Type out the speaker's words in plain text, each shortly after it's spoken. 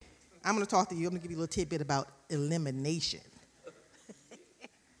I'm going to talk to you. I'm going to give you a little tidbit about elimination.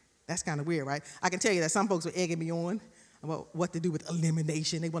 That's kind of weird, right? I can tell you that some folks are egging me on about what to do with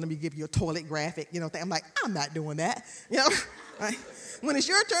elimination. They want me to give you a toilet graphic, I'm like, I'm not doing that, right? When it's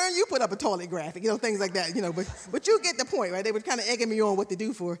your turn, you put up a toilet graphic, things like that, but you get the point, right? They were kind of egging me on what to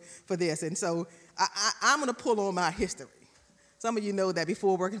do for this. And so I'm going to pull on my history. Some of you know that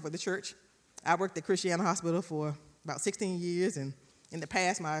before working for the church, I worked at Christiana Hospital for about 16 years. And in the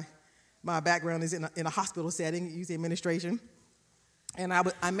past, my background is in a hospital setting, usually administration. And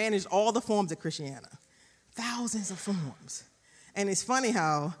I managed all the forms at Christiana. Thousands of forms. And it's funny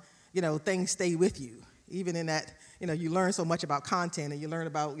how, things stay with you. Even in that, you learn so much about content and you learn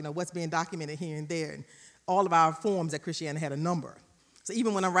about, what's being documented here and there. And all of our forms at Christiana had a number. So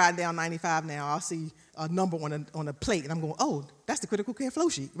even when I'm riding down 95 now, I'll see a number on a plate and I'm going, oh, that's the critical care flow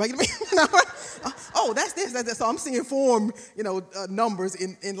sheet. Right? Oh, that's this, that's this. So I'm seeing form, numbers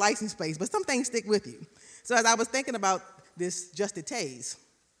in license plates. But some things stick with you. So as I was thinking about this Justed Taze,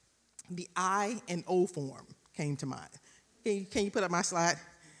 the I and O form came to mind. Can you put up my slide?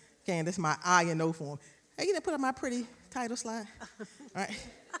 This is my I and O form. Hey, you didn't put up my pretty title slide? All right.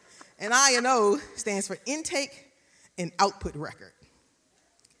 And I and O stands for intake and output record.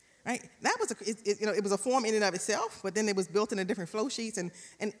 Right? That was it was a form in and of itself, but then it was built into different flow sheets. And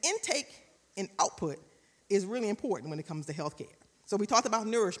intake and output is really important when it comes to healthcare. So we talked about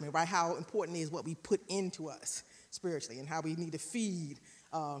nourishment, right? How important is what we put into us spiritually and how we need to feed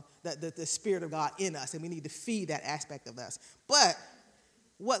the Spirit of God in us, and we need to feed that aspect of us. But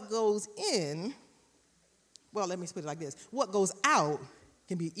what goes in, well, let me put it like this. What goes out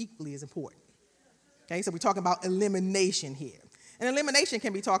can be equally as important. Okay, so we're talking about elimination here. And elimination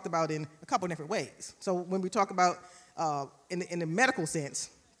can be talked about in a couple different ways. So when we talk about, in the medical sense,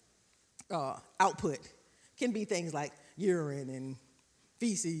 output can be things like urine and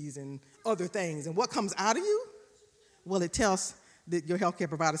feces and other things. And what comes out of you? Well, it tells your healthcare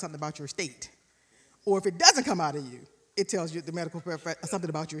provider something about your state. Or if it doesn't come out of you, it tells you the medical provider something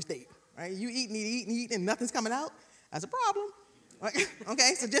about your state. Right? You eat, and nothing's coming out. That's a problem. Right?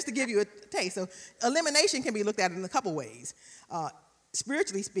 Okay, so just to give you a taste. So elimination can be looked at in a couple ways.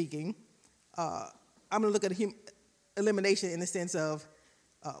 Spiritually speaking, I'm going to look at elimination in the sense of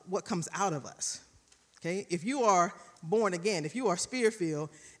what comes out of us. Okay, if you are born again, if you are spirit-filled,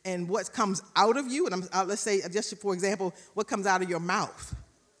 and what comes out of you, and let's say, just for example, what comes out of your mouth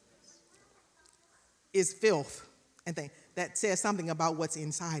is filth and things. That says something about what's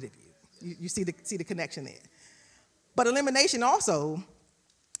inside of you. You see the connection there. But elimination also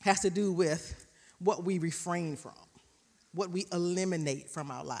has to do with what we refrain from, what we eliminate from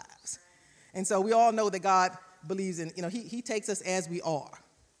our lives. And so we all know that God believes in, he takes us as we are,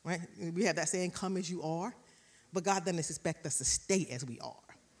 right? We have that saying, come as you are, but God doesn't expect us to stay as we are.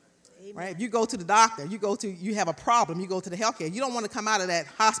 Amen. Right? If you go to the doctor, you have a problem, you go to the healthcare, you don't want to come out of that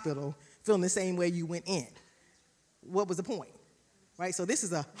hospital feeling the same way you went in. What was the point? Right? So this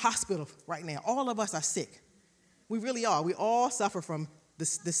is a hospital right now. All of us are sick. We really are. We all suffer from the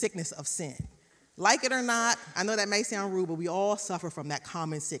sickness of sin. Like it or not, I know that may sound rude, but we all suffer from that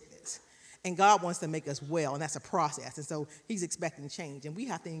common sickness. And God wants to make us well, and that's a process. And so he's expecting change, and we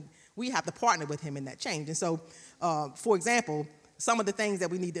have to partner with him in that change. And so, for example, some of the things that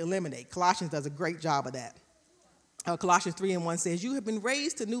we need to eliminate, Colossians does a great job of that. Colossians 3:1 says, you have been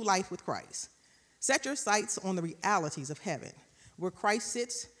raised to new life with Christ. Set your sights on the realities of heaven, where Christ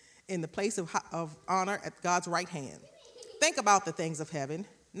sits in the place of honor at God's right hand. Think about the things of heaven,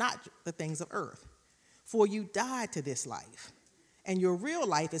 not the things of earth. For you died to this life, and your real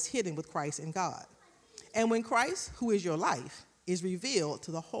life is hidden with Christ in God. And when Christ, who is your life, is revealed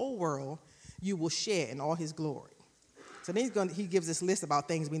to the whole world, you will share in all his glory. So then he gives this list about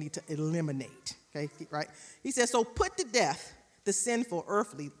things we need to eliminate. Okay, right? He says, so put to death the sinful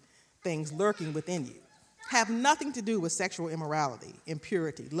earthly things lurking within you. Have nothing to do with sexual immorality,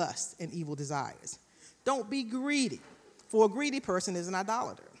 impurity, lust, and evil desires. Don't be greedy, for a greedy person is an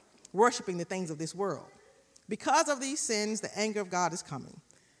idolater, worshiping the things of this world. Because of these sins, the anger of God is coming.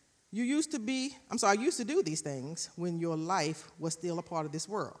 I used to do these things when your life was still a part of this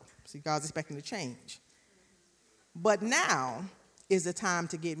world. See, God's expecting to change. But now is the time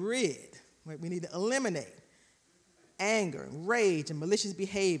to get rid. Right? We need to eliminate anger and rage and malicious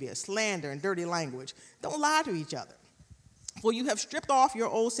behavior, slander and dirty language. Don't lie to each other. For you have stripped off your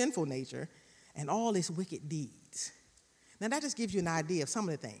old sinful nature and all its wicked deeds. Now that just gives you an idea of some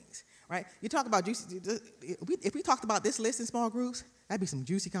of the things, right? You talk about juicy, if we talked about this list in small groups, that'd be some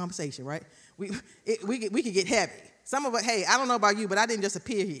juicy conversation, right? We could get heavy. Some of us, hey, I don't know about you, but I didn't just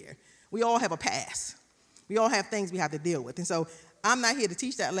appear here. We all have a past. We all have things we have to deal with. And so I'm not here to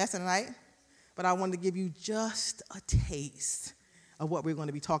teach that lesson tonight, but I wanted to give you just a taste of what we're going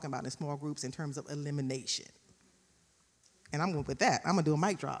to be talking about in small groups in terms of elimination. And I'm going to put that. I'm going to do a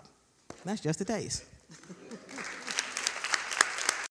mic drop. That's just a taste.